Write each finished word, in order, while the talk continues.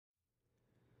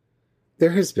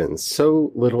There has been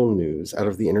so little news out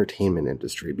of the entertainment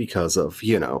industry because of,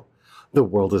 the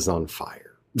world is on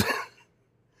fire.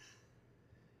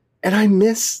 And I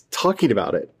miss talking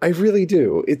about it. I really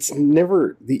do. It's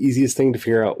never the easiest thing to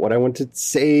figure out what I want to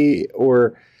say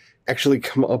or actually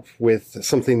come up with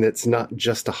something that's not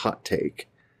just a hot take.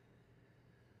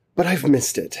 But I've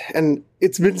missed it. And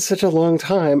it's been such a long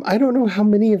time. I don't know how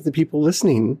many of the people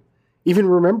listening even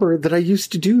remember that I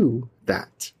used to do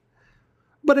that.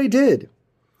 But I did.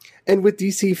 And with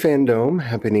DC Fandome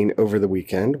happening over the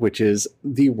weekend, which is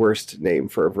the worst name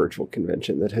for a virtual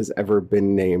convention that has ever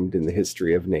been named in the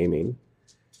history of naming,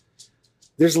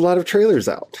 there's a lot of trailers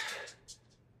out.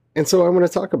 And so I want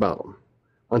to talk about them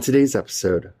on today's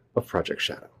episode of Project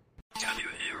Shadow. Can you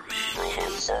hear me? I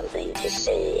have something to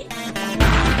say.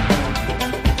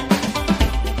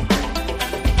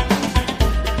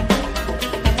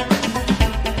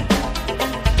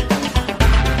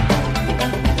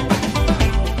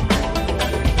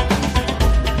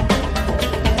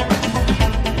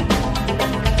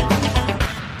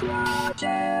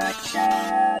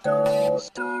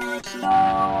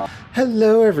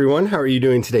 Hello everyone, how are you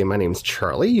doing today? My name's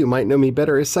Charlie. You might know me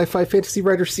better as sci-fi fantasy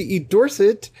writer C.E.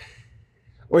 Dorset,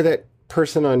 or that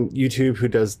person on YouTube who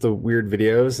does the weird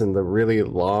videos and the really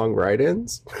long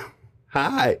write-ins.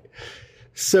 Hi!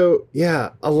 So,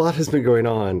 yeah, a lot has been going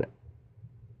on,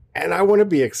 and I want to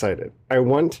be excited. I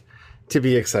want to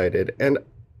be excited, and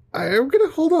I'm going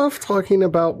to hold off talking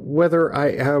about whether I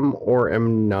am or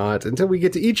am not until we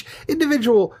get to each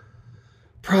individual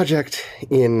project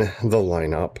in the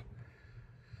lineup.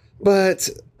 But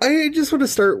I just want to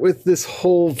start with this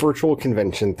whole virtual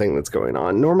convention thing that's going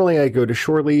on. Normally I go to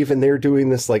Shore Leave and they're doing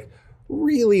this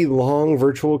really long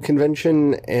virtual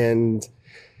convention, and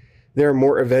there are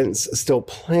more events still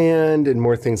planned and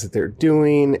more things that they're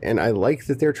doing. And I like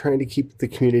that they're trying to keep the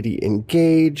community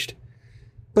engaged,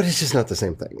 but it's just not the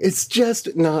same thing. It's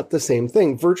just not the same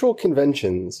thing. Virtual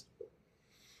conventions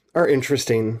are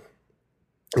interesting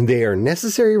and they are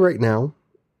necessary right now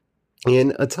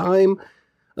in a time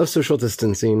of social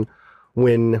distancing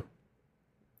when,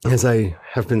 as I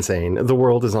have been saying, the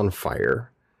world is on fire.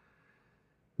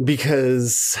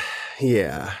 Because,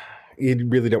 yeah, you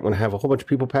really don't want to have a whole bunch of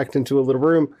people packed into a little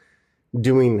room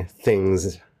doing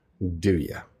things, do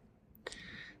you?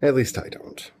 At least I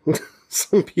don't.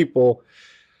 Some people.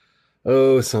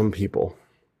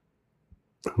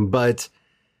 But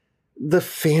the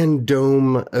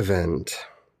Fandome event,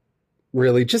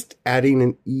 really just adding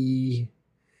an E.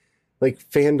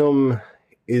 Fandom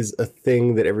is a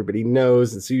thing that everybody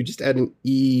knows, and so you just add an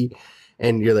E,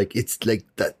 and you're like, it's like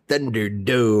the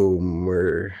Thunderdome,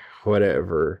 or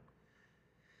whatever.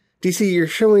 DC, you're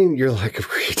showing your lack of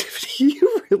creativity.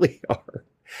 You really are.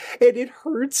 And it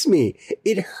hurts me.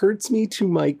 It hurts me to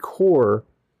my core,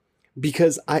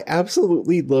 because I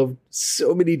absolutely love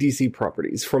so many DC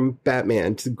properties, from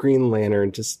Batman to Green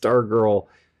Lantern to Stargirl.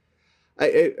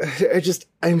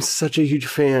 I'm such a huge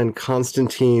fan.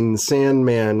 Constantine,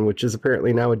 Sandman, which is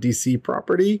apparently now a DC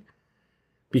property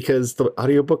because the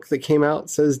audiobook that came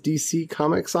out says DC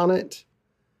Comics on it.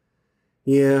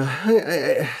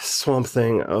 Yeah, Swamp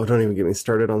Thing. Oh, don't even get me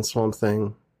started on Swamp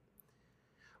Thing.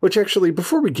 Which actually,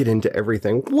 before we get into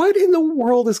everything, what in the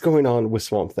world is going on with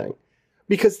Swamp Thing?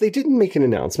 Because they didn't make an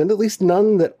announcement, at least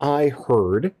none that I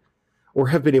heard or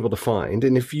have been able to find.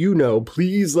 And if you know,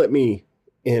 please let me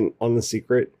in on the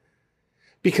secret,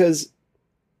 because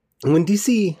when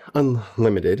DC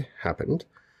Unlimited happened,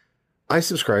 I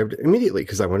subscribed immediately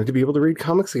because I wanted to be able to read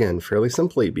comics again fairly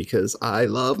simply, because I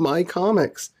love my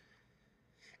comics.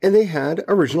 And they had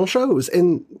original shows,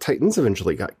 and Titans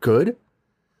eventually got good,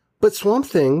 but Swamp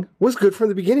Thing was good from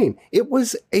the beginning. It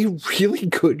was a really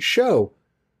good show,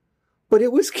 but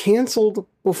it was canceled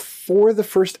before the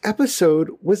first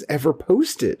episode was ever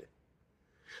posted.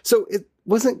 So it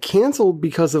wasn't canceled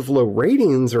because of low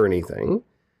ratings or anything.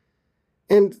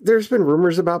 And there's been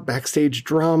rumors about backstage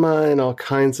drama and all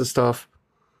kinds of stuff.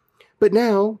 But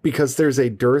now, because there's a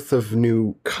dearth of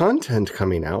new content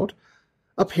coming out,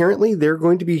 apparently they're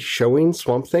going to be showing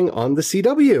Swamp Thing on the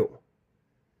CW.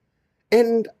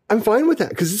 And I'm fine with that,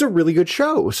 because it's a really good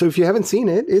show. So if you haven't seen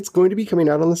it, it's going to be coming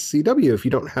out on the CW if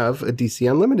you don't have a DC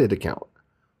Unlimited account.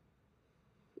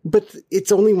 But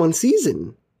it's only one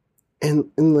season.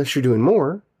 And unless you're doing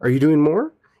more, are you doing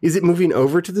more? Is it moving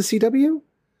over to the CW?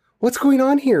 What's going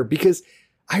on here? Because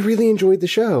I really enjoyed the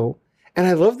show, and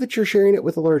I love that you're sharing it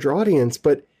with a larger audience,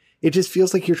 but it just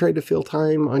feels like you're trying to fill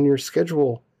time on your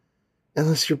schedule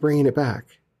unless you're bringing it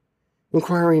back.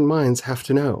 Inquiring minds have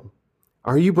to know.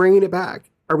 Are you bringing it back?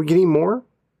 Are we getting more?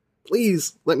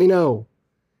 Please let me know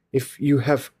if you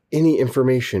have any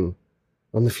information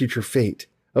on the future fate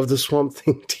of the Swamp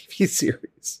Thing TV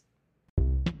series.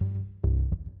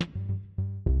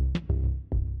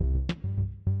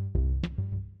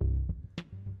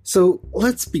 So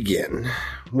let's begin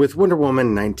with Wonder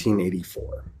Woman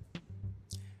 1984.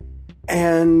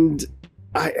 And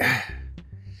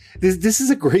this is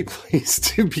a great place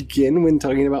to begin when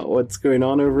talking about what's going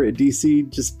on over at DC,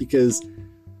 just because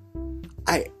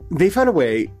they found a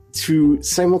way to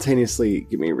simultaneously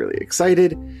get me really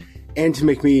excited and to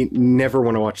make me never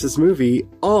want to watch this movie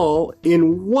all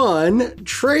in one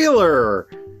trailer.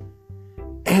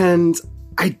 And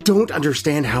I don't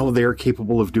understand how they're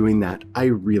capable of doing that. I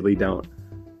really don't.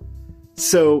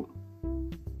 So,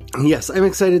 yes, I'm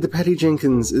excited that Patty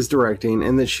Jenkins is directing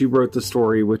and that she wrote the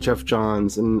story with Jeff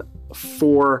Johns and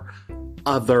 4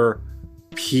 other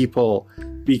people,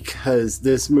 because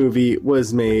this movie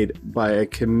was made by a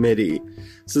committee.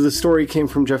 So the story came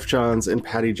from Jeff Johns and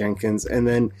Patty Jenkins, and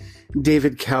then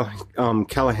David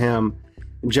Callahan,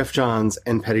 Jeff Johns,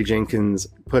 and Patty Jenkins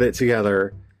put it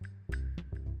together.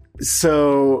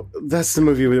 So that's the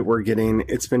movie that we're getting.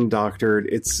 It's been doctored.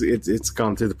 It's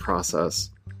gone through the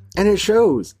process, and it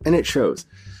shows.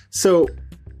 So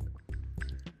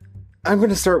I'm going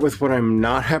to start with what I'm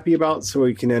not happy about, so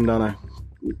we can end on a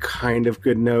kind of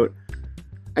good note.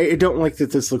 I don't like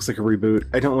that this looks like a reboot.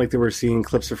 I don't like that we're seeing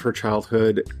clips of her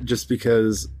childhood, just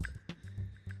because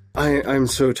I'm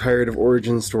so tired of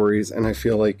origin stories, and I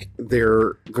feel like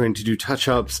they're going to do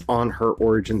touch-ups on her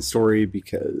origin story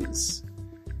because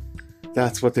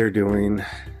that's what they're doing.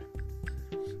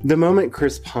 The moment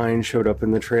Chris Pine showed up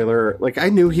in the trailer, like, I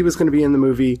knew he was going to be in the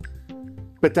movie,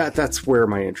 but that's where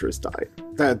my interest died.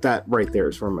 That right there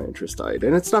is where my interest died.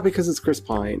 And it's not because it's Chris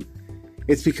Pine.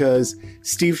 It's because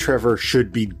Steve Trevor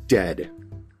should be dead.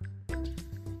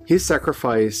 His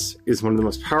sacrifice is one of the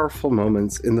most powerful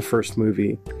moments in the first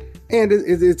movie, and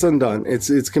it's undone.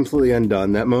 It's completely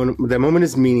undone. That moment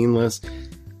is meaningless.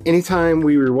 Anytime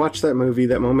we rewatch that movie,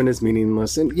 that moment is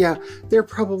meaningless. And yeah, they're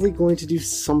probably going to do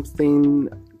something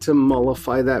to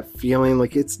mollify that feeling,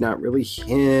 like it's not really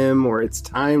him, or it's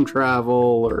time travel,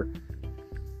 or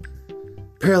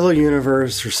parallel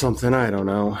universe, or something. I don't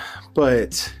know.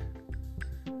 But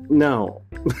no.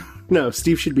 No,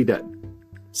 Steve should be dead.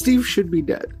 Steve should be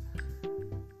dead.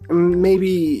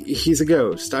 Maybe he's a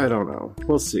ghost. I don't know.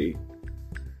 We'll see.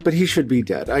 But he should be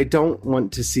dead. I don't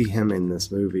want to see him in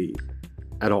this movie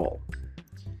at all,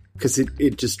 because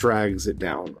it just drags it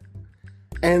down.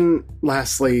 And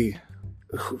lastly,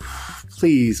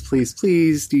 please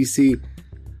DC,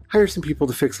 hire some people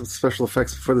to fix the special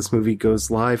effects before this movie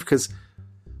goes live, because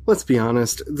let's be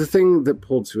honest, the thing that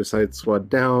pulled Suicide Squad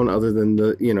down, other than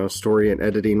the story and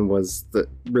editing, was the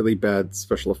really bad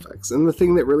special effects. And the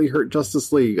thing that really hurt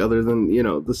Justice League, other than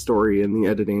the story and the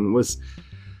editing, was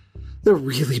the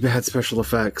really bad special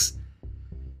effects.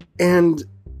 And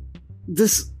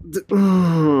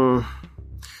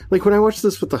like, when I watched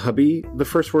this with the hubby, the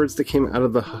first words that came out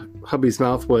of the hubby's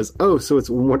mouth was, "Oh, so it's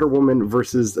Wonder Woman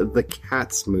versus the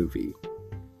Cats movie."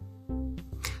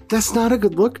 That's not a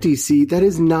good look, DC. That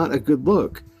is not a good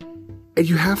look. And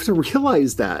you have to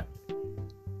realize that.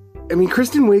 I mean,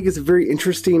 Kristen Wiig is a very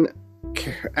interesting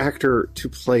actor to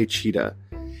play Cheetah.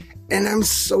 And I'm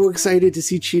so excited to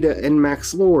see Cheetah and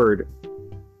Max Lord.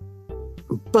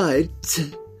 But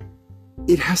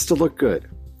it has to look good.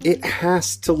 It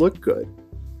has to look good.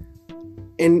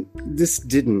 And this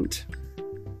didn't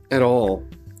at all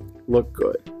look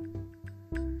good.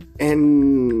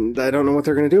 And I don't know what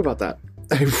they're going to do about that.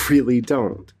 I really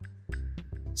don't.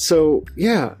 So,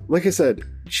 yeah, like I said,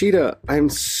 Cheetah, I'm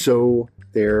so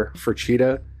there for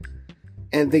Cheetah.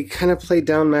 And they kind of played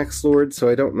down Max Lord, so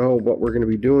I don't know what we're going to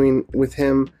be doing with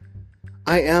him.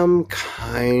 I am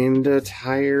kind of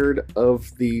tired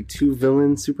of the 2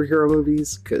 villain superhero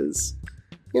movies, because,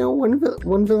 one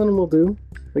villain will do.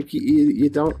 Like, you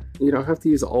don't have to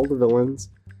use all the villains.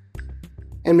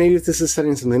 And maybe if this is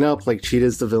setting something up, like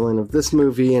Cheetah's the villain of this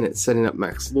movie, and it's setting up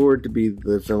Max Lord to be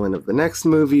the villain of the next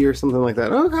movie, or something like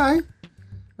that.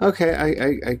 Okay,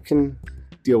 I can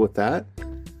deal with that.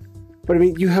 But I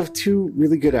mean, you have 2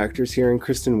 really good actors here in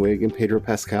Kristen Wiig and Pedro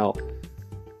Pascal.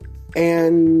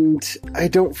 And I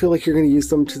don't feel like you're going to use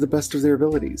them to the best of their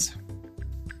abilities.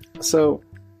 So,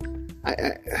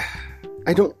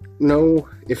 I don't know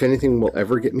if anything will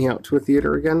ever get me out to a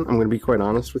theater again. I'm going to be quite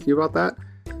honest with you about that.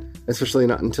 Especially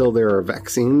not until there are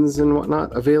vaccines and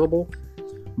whatnot available.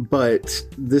 But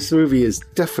this movie is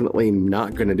definitely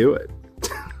not going to do it.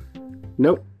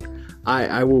 Nope.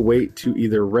 I will wait to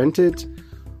either rent it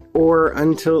or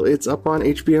until it's up on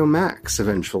HBO Max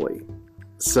eventually.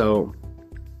 So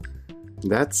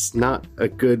that's not a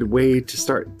good way to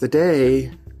start the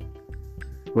day.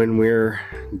 when we're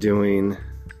doing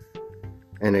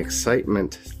an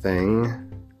excitement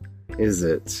thing, is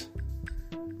it?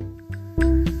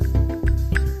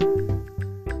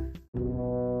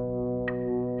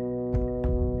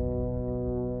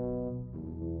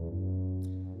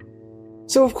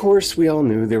 So, of course, we all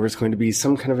knew there was going to be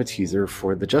some kind of a teaser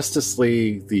for the Justice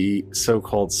League, the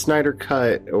so-called Snyder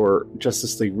Cut, or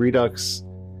Justice League Redux,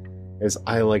 as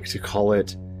I like to call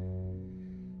it.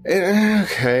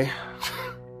 Okay.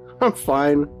 I'm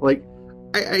fine. Like,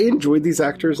 I enjoyed these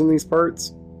actors in these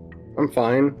parts. I'm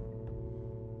fine.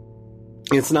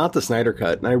 It's not the Snyder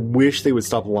Cut, and I wish they would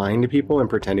stop lying to people and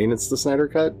pretending it's the Snyder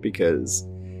Cut, because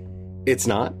it's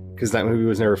not. Because that movie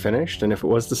was never finished, and if it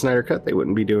was the Snyder Cut, they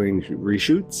wouldn't be doing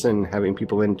reshoots and having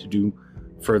people in to do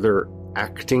further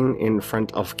acting in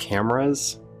front of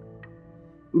cameras.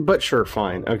 But sure,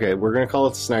 fine. Okay, we're going to call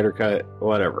it the Snyder Cut,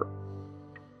 whatever.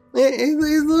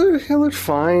 It looked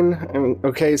fine. I mean,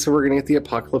 okay, so we're going to get the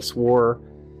Apocalypse War.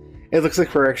 It looks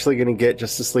like we're actually going to get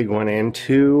Justice League 1 and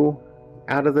 2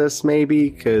 out of this,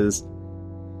 maybe, because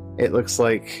it looks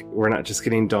like we're not just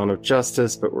getting Dawn of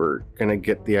Justice, but we're going to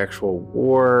get the actual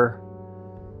war.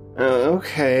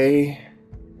 Okay.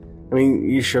 I mean,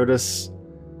 you showed us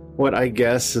what I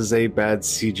guess is a bad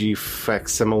CG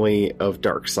facsimile of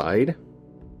Darkseid.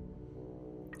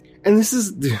 And this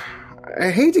is...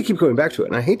 I hate to keep going back to it,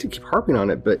 and I hate to keep harping on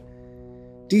it, but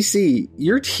DC,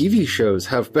 your TV shows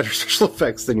have better special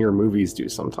effects than your movies do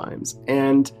sometimes.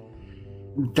 And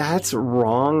that's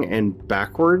wrong and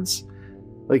backwards.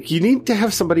 Like, you need to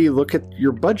have somebody look at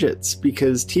your budgets,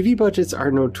 because TV budgets are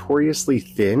notoriously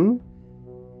thin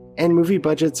and movie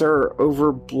budgets are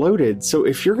over bloated. So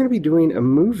if you're going to be doing a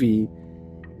movie,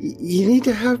 you need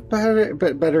to have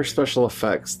better special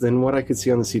effects than what I could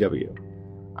see on the CW.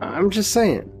 I'm just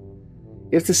saying.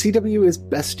 If the CW is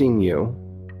besting you,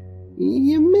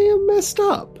 you may have messed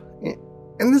up.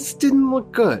 And this didn't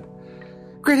look good.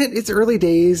 Granted, it's early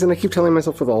days, and I keep telling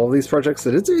myself with all of these projects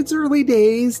that it's early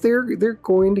days. They're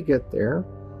going to get there.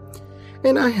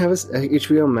 And I have a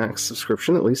HBO Max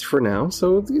subscription, at least for now,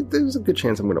 so there's a good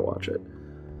chance I'm going to watch it.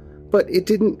 But it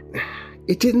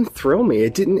didn't thrill me.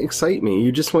 It didn't excite me.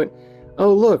 You just went,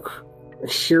 oh, look,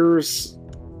 here's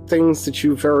things that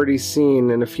you've already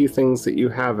seen and a few things that you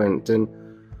haven't. And,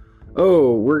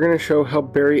 oh, we're going to show how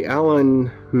Barry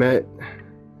Allen met...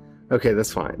 Okay,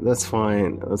 that's fine. That's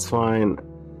fine.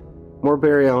 More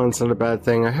Barry Allen's not a bad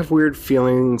thing. I have weird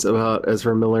feelings about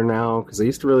Ezra Miller now, because I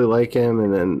used to really like him,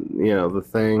 and then, the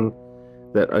thing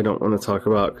that I don't want to talk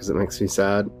about because it makes me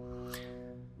sad.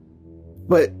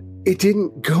 But it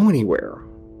didn't go anywhere.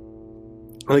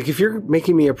 Like, if you're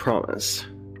making me a promise,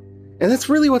 and that's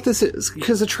really what this is,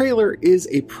 because a trailer is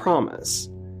a promise.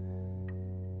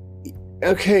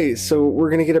 Okay, so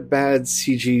we're going to get a bad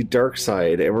CG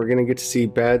Darkseid, and we're going to get to see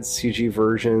bad CG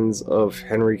versions of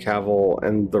Henry Cavill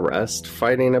and the rest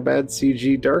fighting a bad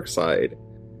CG Darkseid.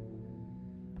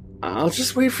 I'll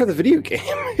just wait for the video game.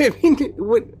 I mean,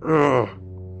 what?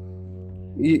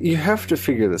 You have to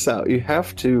figure this out. You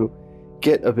have to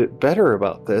get a bit better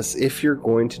about this if you're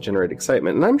going to generate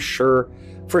excitement. And I'm sure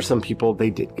for some people they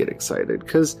did get excited,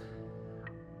 because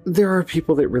there are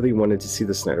people that really wanted to see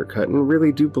the Snyder Cut and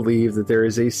really do believe that there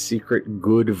is a secret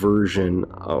good version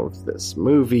of this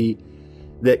movie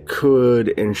that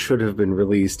could and should have been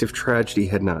released if tragedy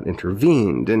had not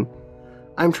intervened. And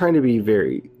I'm trying to be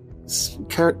very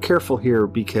careful here,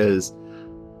 because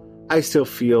I still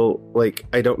feel like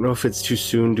I don't know if it's too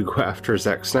soon to go after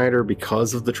Zack Snyder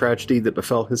because of the tragedy that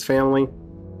befell his family.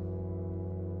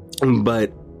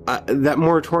 But that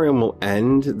moratorium will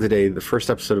end the day the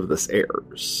first episode of this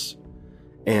airs,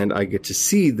 and I get to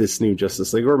see this new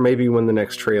Justice League, or maybe when the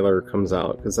next trailer comes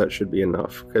out, because that should be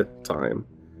enough time.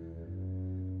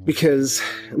 Because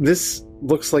this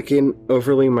looks like an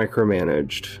overly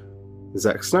micromanaged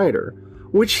Zack Snyder,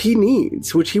 which he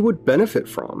needs, which he would benefit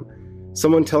from.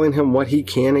 Someone telling him what he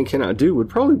can and cannot do would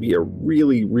probably be a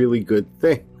really, really good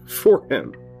thing for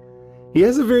him. He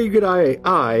has a very good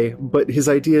eye, but his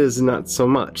ideas not so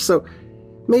much. So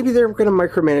maybe they're going to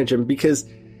micromanage him, because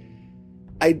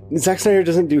Zack Snyder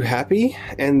doesn't do happy,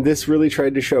 and this really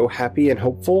tried to show happy and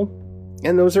hopeful,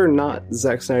 and those are not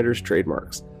Zack Snyder's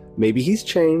trademarks. Maybe he's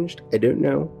changed. I don't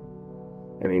know.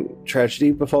 I mean,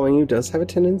 tragedy befalling you does have a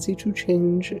tendency to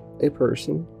change a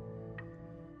person.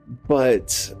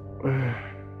 But,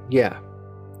 yeah.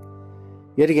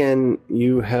 Yet again,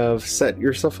 you have set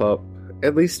yourself up,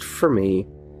 at least for me,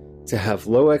 to have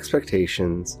low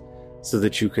expectations so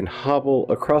that you can hobble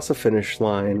across a finish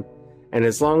line, and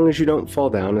as long as you don't fall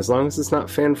down, as long as it's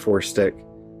not fan four stick,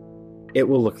 it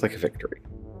will look like a victory.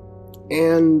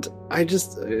 And I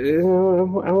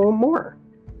want more.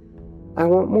 I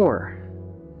want more.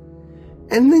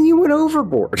 And then you went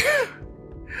overboard.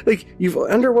 Like, you've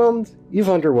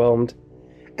underwhelmed.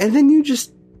 And then you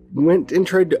just went and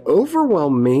tried to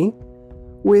overwhelm me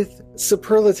with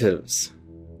superlatives.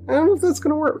 I don't know if that's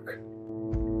going to work.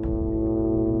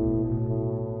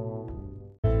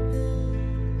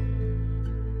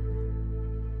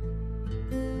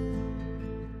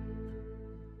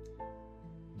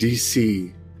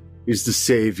 DC is the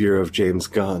savior of James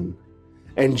Gunn.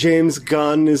 And James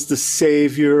Gunn is the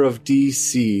savior of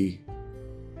DC.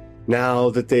 Now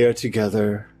that they are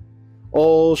together,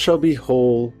 all shall be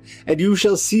whole, and you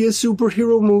shall see a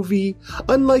superhero movie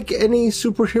unlike any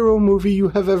superhero movie you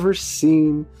have ever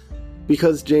seen,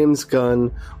 because James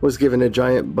Gunn was given a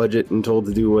giant budget and told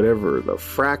to do whatever the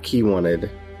frack he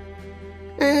wanted.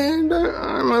 And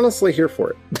I'm honestly here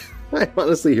for it.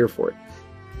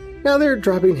 Now they're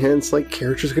dropping hints like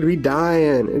characters are going to be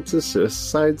dying. It's a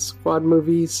Suicide Squad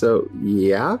movie, so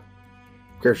yeah,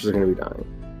 characters are going to be dying.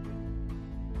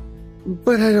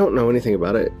 But I don't know anything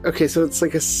about it. Okay, so it's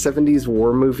like a 70s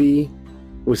war movie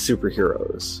with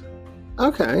superheroes.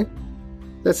 Okay,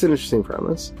 that's an interesting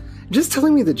premise. Just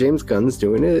telling me that James Gunn's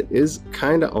doing it is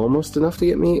kind of almost enough to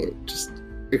get me just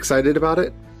excited about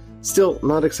it. Still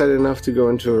not excited enough to go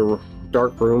into a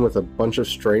dark room with a bunch of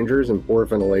strangers and poor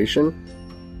ventilation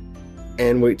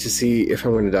and wait to see if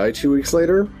I'm going to die 2 weeks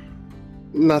later.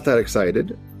 Not that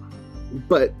excited.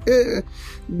 But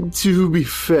to be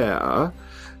fair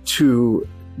to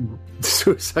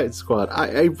Suicide Squad,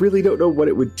 I really don't know what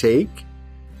it would take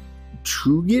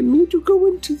to get me to go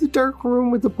into the dark room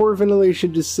with the poor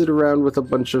ventilation to sit around with a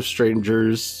bunch of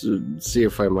strangers, see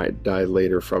if I might die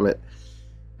later from it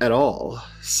at all.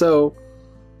 So,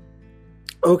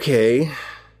 okay.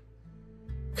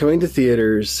 Coming to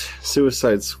theaters, The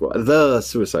Suicide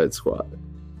Squad.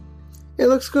 It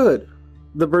looks good.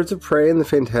 The Birds of Prey and the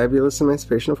Fantabulous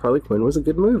Emancipation of Harley Quinn was a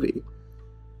good movie.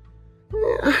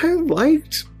 I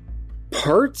liked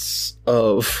parts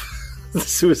of the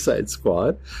Suicide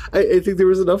Squad. I think there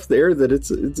was enough there that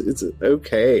it's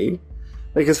okay.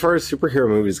 Like, as far as superhero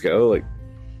movies go, like,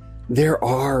 there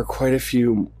are quite a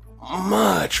few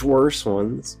much worse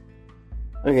ones.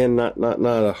 Again, not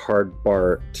a hard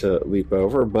bar to leap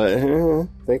over, but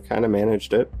they kind of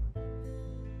managed it.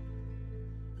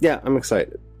 Yeah, I'm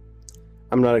excited.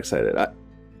 I'm not excited.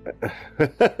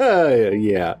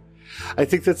 Yeah. I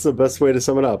think that's the best way to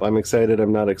sum it up. I'm excited,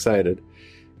 I'm not excited.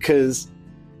 Because,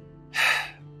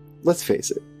 let's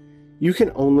face it, you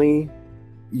can only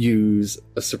use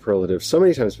a superlative so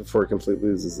many times before it completely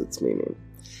loses its meaning.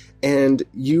 And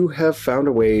you have found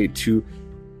a way to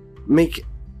make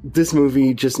this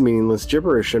movie just meaningless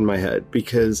gibberish in my head,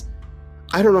 because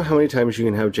I don't know how many times you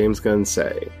can have James Gunn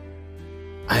say,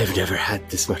 "I've never had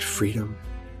this much freedom.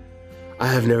 I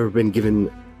have never been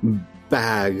given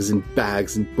bags and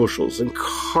bushels and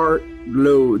cart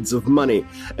loads of money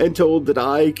and told that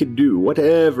I could do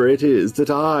whatever it is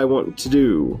that I want to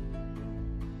do,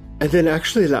 and then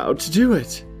actually allowed to do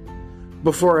it."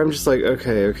 Before I'm just like,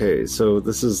 okay, so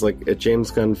this is like a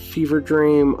James Gunn fever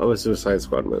dream of a Suicide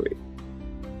Squad movie.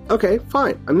 Okay,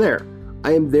 fine, I'm there.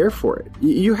 I am there for it.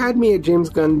 You had me at James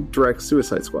Gunn direct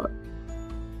Suicide Squad.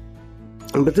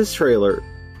 But this trailer,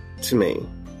 to me,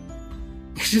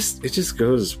 it just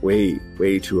goes way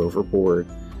too overboard,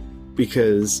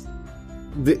 because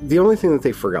the only thing that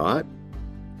they forgot,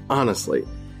 honestly,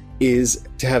 is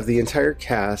to have the entire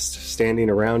cast standing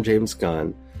around James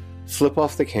Gunn, flip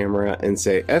off the camera and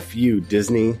say, "F you,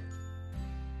 Disney."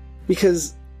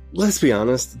 Because, let's be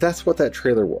honest, that's what that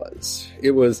trailer was.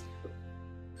 It was,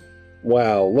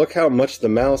 wow, look how much the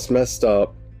mouse messed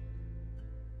up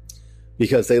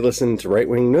because they listened to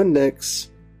right-wing nudniks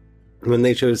when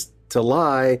they chose to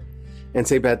lie and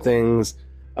say bad things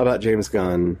about James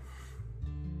Gunn.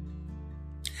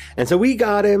 And so we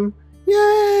got him.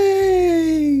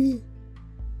 Yay!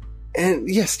 And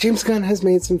yes, James Gunn has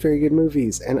made some very good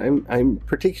movies, and I'm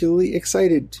particularly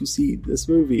excited to see this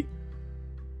movie.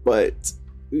 But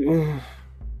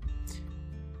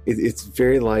it's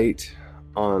very light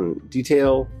on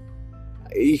detail.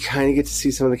 You kind of get to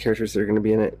see some of the characters that are going to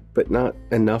be in it, but not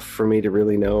enough for me to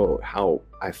really know how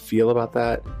I feel about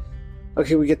that.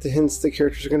 Okay, we get the hints the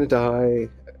characters are going to die.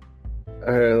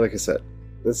 Like I said,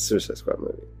 this is a Suicide Squad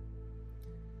movie.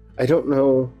 I don't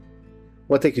know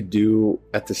what they could do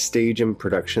at the stage in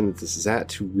production that this is at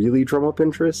to really drum up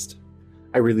interest.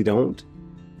 I really don't.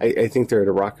 I think they're at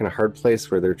a rock and a hard place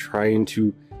where they're trying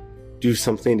to do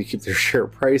something to keep their share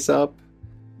price up,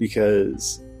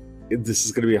 because this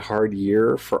is going to be a hard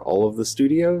year for all of the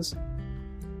studios.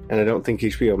 And I don't think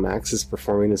HBO Max is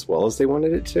performing as well as they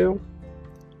wanted it to.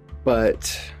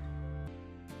 But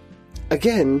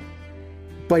again,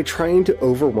 by trying to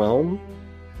overwhelm,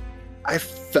 I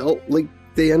felt like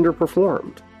they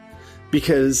underperformed.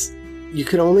 Because you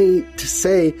can only to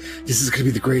say, this is going to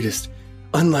be the greatest,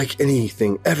 unlike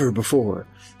anything ever before,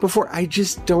 I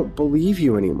just don't believe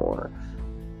you anymore.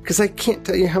 Because I can't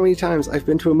tell you how many times I've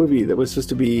been to a movie that was supposed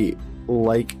to be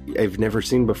like I've never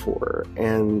seen before,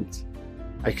 and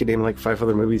I could name like 5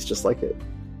 other movies just like it.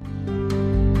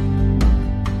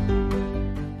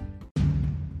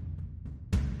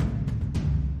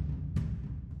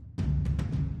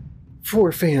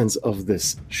 For fans of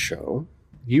this show,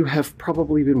 you have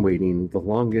probably been waiting the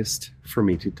longest for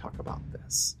me to talk about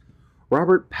this.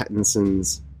 Robert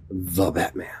Pattinson's The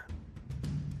Batman.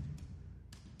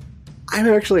 I'm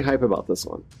actually hype about this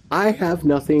one. I have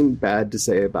nothing bad to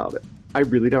say about it. I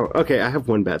really don't. Okay, I have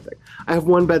one bad thing. I have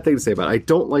one bad thing to say about it. I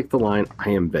don't like the line,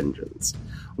 I am vengeance.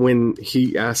 When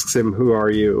he asks him, who are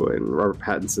you? And Robert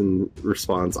Pattinson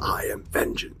responds, I am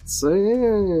vengeance.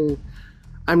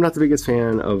 I'm not the biggest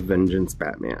fan of Vengeance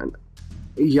Batman.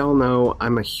 Y'all know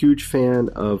I'm a huge fan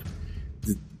of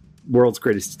the world's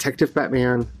greatest detective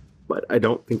Batman, but I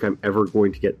don't think I'm ever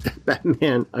going to get that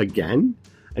Batman again.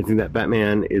 I think that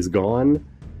Batman is gone.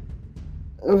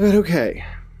 But okay.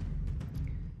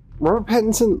 Robert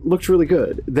Pattinson looked really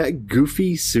good. That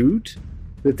goofy suit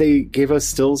that they gave us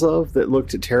stills of that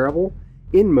looked terrible,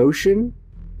 in motion,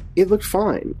 it looked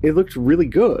fine. It looked really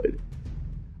good.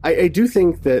 I do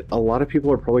think that a lot of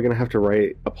people are probably going to have to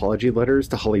write apology letters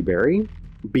to Halle Berry,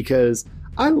 because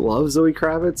I love Zoe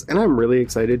Kravitz, and I'm really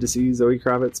excited to see Zoe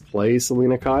Kravitz play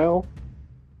Selena Kyle.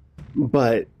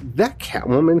 But that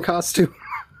Catwoman costume...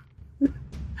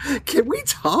 Can we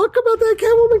talk about that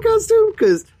Catwoman costume?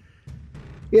 Because,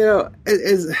 you know,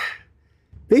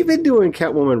 they've been doing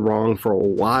Catwoman wrong for a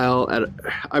while. And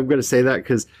I'm going to say that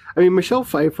because, I mean, Michelle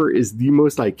Pfeiffer is the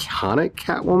most iconic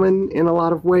Catwoman in a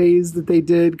lot of ways that they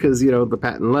did. Because, you know, the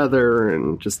patent leather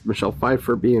and just Michelle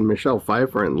Pfeiffer being Michelle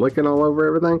Pfeiffer and licking all over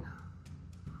everything.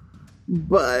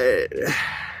 But,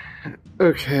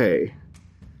 okay.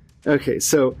 Okay,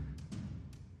 so...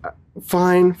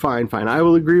 Fine. I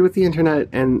will agree with the internet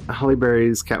and Halle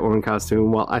Berry's Catwoman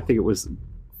costume. Well, I think it was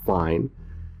fine.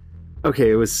 Okay,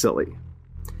 it was silly.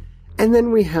 And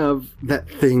then we have that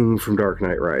thing from Dark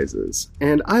Knight Rises.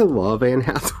 And I love Anne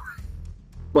Hathaway.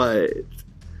 But,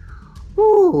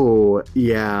 oh,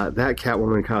 yeah, that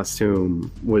Catwoman costume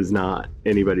was not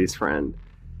anybody's friend.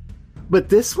 But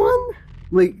this one,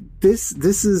 like, this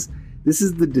is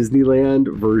the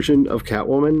Disneyland version of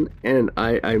Catwoman, and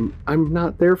I'm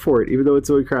not there for it, even though it's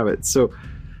Zoe Kravitz. So,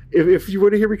 if you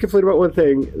want to hear me complain about one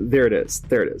thing, there it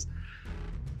is.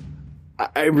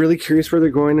 I'm really curious where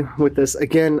they're going with this.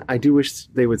 Again, I do wish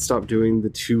they would stop doing the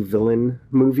 2 villain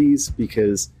movies,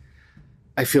 because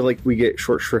I feel like we get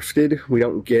short shrifted. We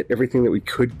don't get everything that we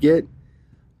could get.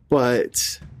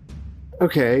 But,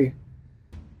 okay.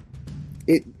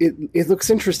 It looks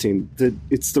interesting.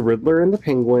 It's the Riddler and the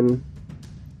Penguin.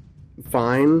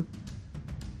 Fine.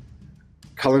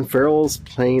 Colin Farrell's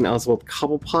playing Oswald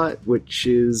Cobblepot, which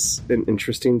is an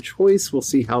interesting choice. We'll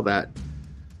see how that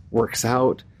works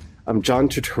out. John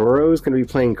Turturro is going to be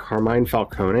playing Carmine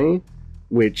Falcone,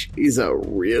 which is a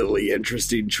really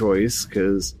interesting choice,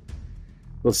 because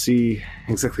we'll see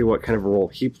exactly what kind of role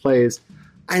he plays.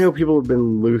 I know people have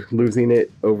been losing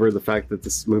it over the fact that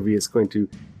this movie is going to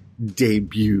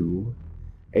debut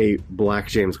a black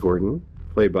James Gordon,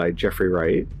 played by Jeffrey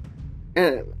Wright.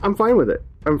 And I'm fine with it.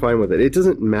 It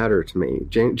doesn't matter to me.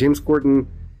 James Gordon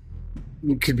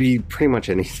could be pretty much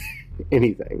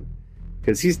anything.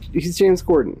 Because he's James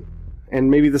Gordon. And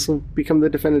maybe this will become the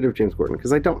definitive James Gordon.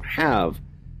 Because I don't have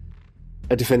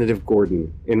a definitive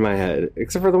Gordon in my head.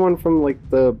 Except for the one from, like,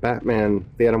 the Batman,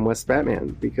 the Adam West Batman.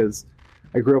 Because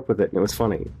I grew up with it and it was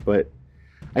funny. But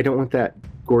I don't want that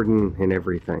Gordon in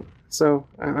everything. So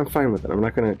I'm fine with it. I'm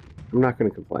not gonna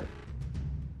complain.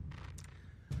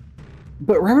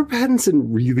 But Robert Pattinson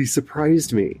really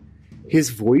surprised me.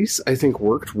 His voice, I think,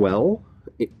 worked well.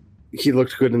 He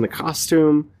looked good in the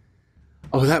costume.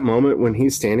 Oh, that moment when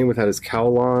he's standing without his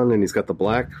cowl on and he's got the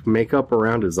black makeup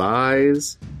around his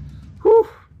eyes. Whew.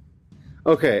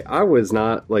 Okay, I was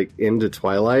not, like, into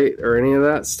Twilight or any of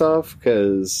that stuff,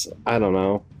 because, I don't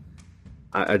know.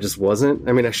 I just wasn't.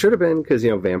 I mean, I should have been, because,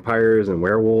 you know, vampires and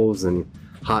werewolves and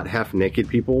hot half-naked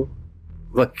people,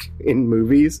 like, in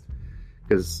movies.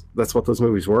 Because that's what those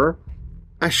movies were.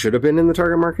 I should have been in the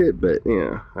target market, but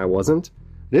yeah, I wasn't.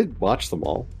 I did watch them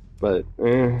all, but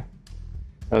that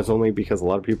was only because a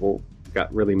lot of people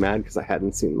got really mad because I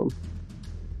hadn't seen them.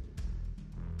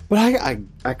 But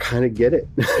I kind of get it.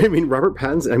 I mean, Robert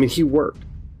Pattinson, he worked.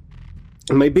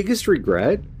 And my biggest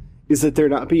regret is that they're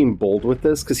not being bold with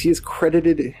this, because he is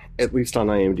credited, at least on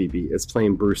IMDb, as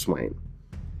playing Bruce Wayne.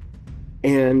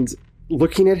 And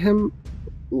looking at him,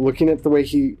 looking at the way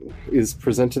he is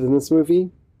presented in this movie,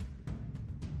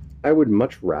 I would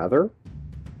much rather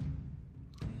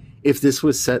if this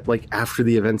was set like after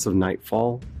the events of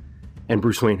Nightfall and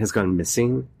Bruce Wayne has gone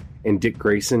missing and Dick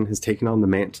Grayson has taken on the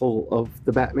mantle of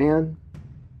the Batman.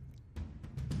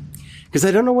 Because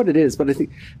I don't know what it is, but I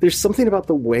think there's something about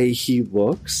the way he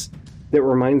looks that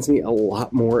reminds me a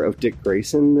lot more of Dick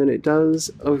Grayson than it does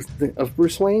of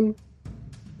Bruce Wayne.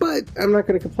 But I'm not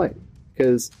going to complain,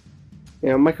 because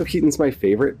Michael Keaton's my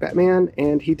favorite Batman,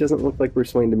 and he doesn't look like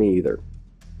Bruce Wayne to me either.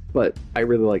 But I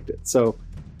really liked it. So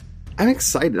I'm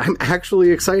excited. I'm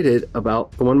actually excited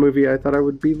about the one movie I thought I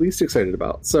would be least excited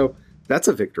about. So that's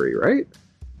a victory, right?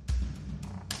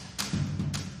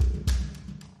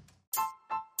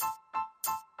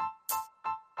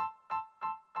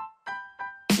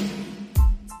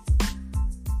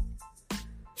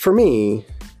 For me,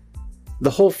 the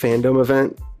whole Fandome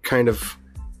event kind of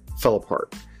fell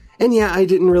apart. And yeah, I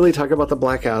didn't really talk about the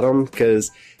Black Adam because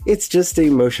it's just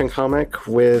a motion comic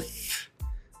with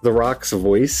The Rock's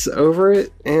voice over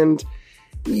it. And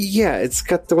yeah, it's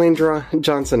got Dwayne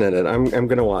Johnson in it. I'm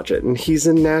going to watch it. And he's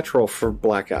a natural for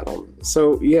Black Adam.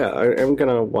 So yeah, I'm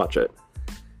going to watch it.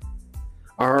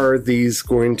 Are these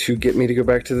going to get me to go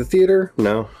back to the theater?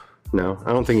 No.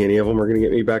 I don't think any of them are going to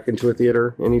get me back into a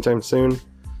theater anytime soon.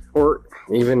 Or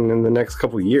even in the next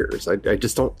couple years. I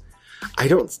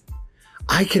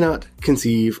cannot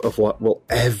conceive of what will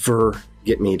ever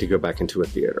get me to go back into a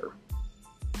theater.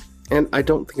 And I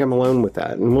don't think I'm alone with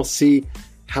that. And we'll see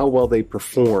how well they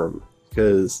perform,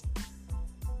 because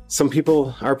some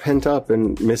people are pent up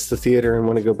and miss the theater and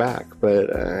want to go back,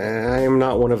 but I am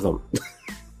not one of them.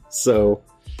 So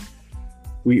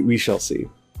we shall see.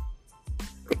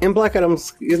 And Black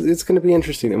Adam's, it's going to be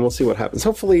interesting, and we'll see what happens.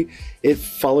 Hopefully it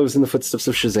follows in the footsteps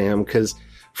of Shazam, because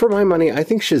for my money, I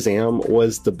think Shazam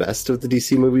was the best of the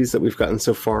DC movies that we've gotten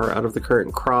so far out of the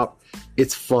current crop.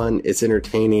 It's fun, it's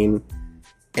entertaining,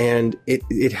 and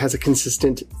it has a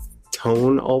consistent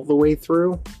tone all the way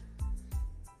through.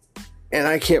 And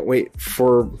I can't wait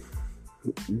for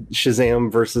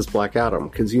Shazam versus Black Adam,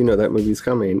 because that movie's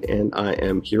coming, and I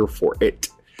am here for it.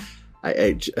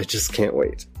 I just can't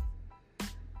wait.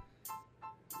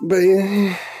 But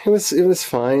it was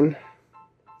fine.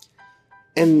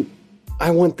 And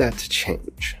I want that to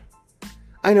change.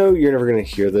 I know you're never going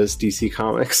to hear this, DC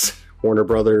Comics, Warner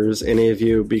Brothers, any of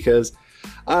you, because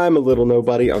I'm a little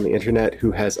nobody on the internet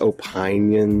who has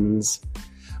opinions.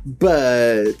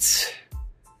 But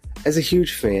as a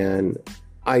huge fan,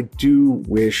 I do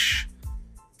wish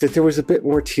that there was a bit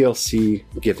more TLC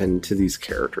given to these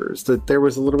characters, that there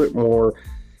was a little bit more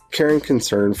care and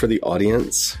concern for the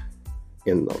audience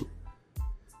in them.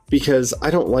 Because I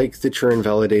don't like that you're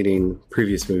invalidating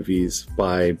previous movies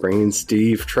by bringing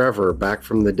Steve Trevor back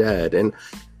from the dead. And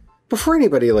before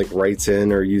anybody writes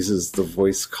in or uses the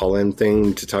voice call-in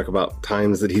thing to talk about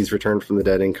times that he's returned from the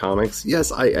dead in comics,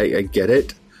 yes, I get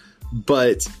it.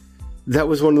 But that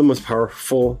was one of the most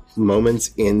powerful moments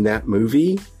in that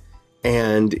movie,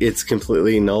 and it's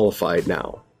completely nullified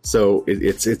now. So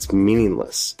it's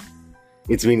meaningless.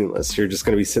 It's meaningless. You're just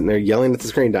going to be sitting there yelling at the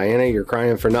screen, Diana, you're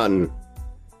crying for nothing.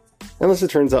 Unless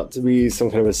it turns out to be some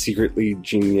kind of a secretly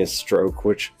genius stroke,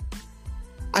 which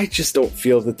I just don't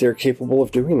feel that they're capable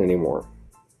of doing anymore.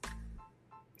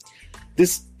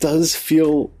 This does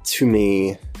feel to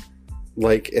me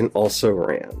like an also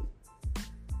ran.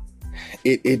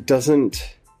 It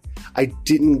doesn't... I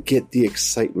didn't get the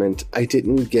excitement. I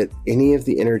didn't get any of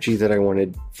the energy that I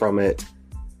wanted from it.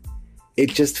 It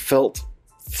just felt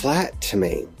flat to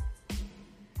me.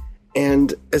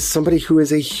 And as somebody who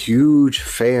is a huge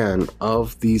fan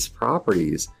of these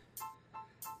properties,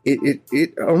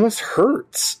 it almost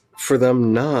hurts for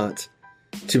them not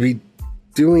to be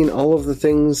doing all of the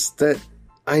things that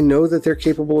I know that they're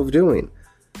capable of doing.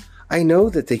 I know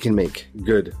that they can make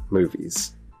good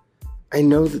movies. I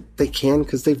know that they can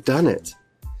because they've done it.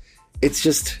 It's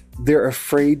just they're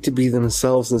afraid to be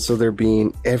themselves, and so they're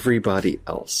being everybody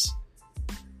else.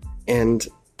 And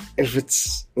if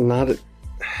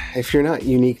you're not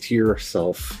unique to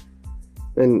yourself,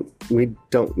 then we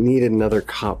don't need another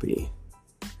copy.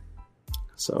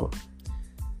 So,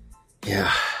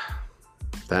 yeah,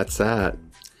 that's that.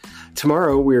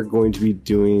 Tomorrow we're going to be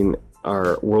doing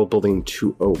our World Building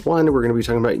 201. We're going to be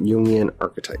talking about Jungian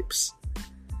archetypes.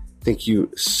 Thank you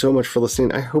so much for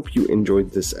listening. I hope you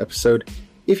enjoyed this episode.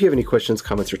 If you have any questions,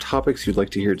 comments, or topics you'd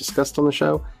like to hear discussed on the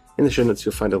show, in the show notes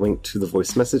you'll find a link to the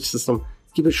voice message system.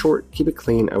 Keep it short, keep it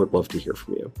clean. I would love to hear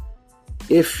from you.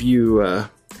 If you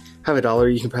have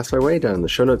 $1 you can pass my way. Down in the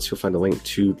show notes, you'll find a link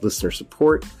to listener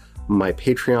support, my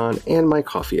Patreon, and my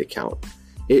Ko-fi account.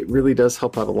 It really does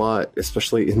help out a lot,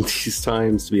 especially in these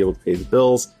times, to be able to pay the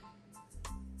bills.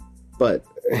 But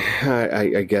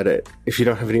I get it. If you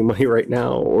don't have any money right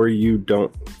now, or you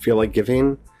don't feel like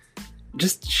giving,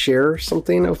 just share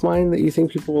something of mine that you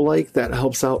think people will like. That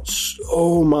helps out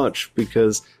so much,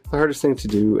 because the hardest thing to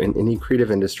do in any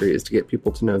creative industry is to get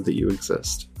people to know that you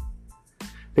exist.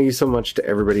 Thank you so much to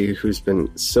everybody who's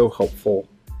been so helpful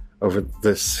over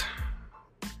this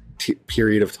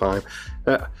period of time.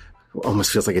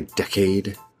 Almost feels like a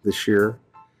decade this year.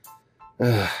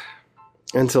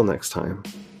 Until next time.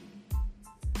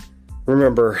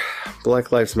 Remember,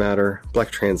 Black Lives Matter,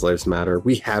 Black Trans Lives Matter.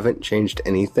 We haven't changed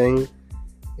anything,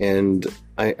 and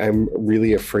I'm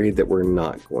really afraid that we're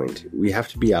not going to. We have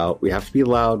to be out, we have to be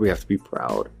loud, we have to be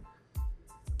proud,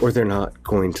 or they're not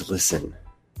going to listen.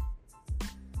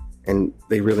 And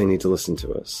they really need to listen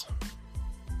to us.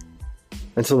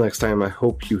 Until next time, I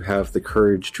hope you have the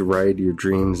courage to ride your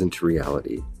dreams into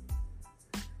reality.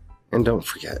 And don't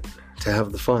forget to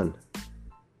have the fun.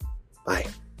 Bye.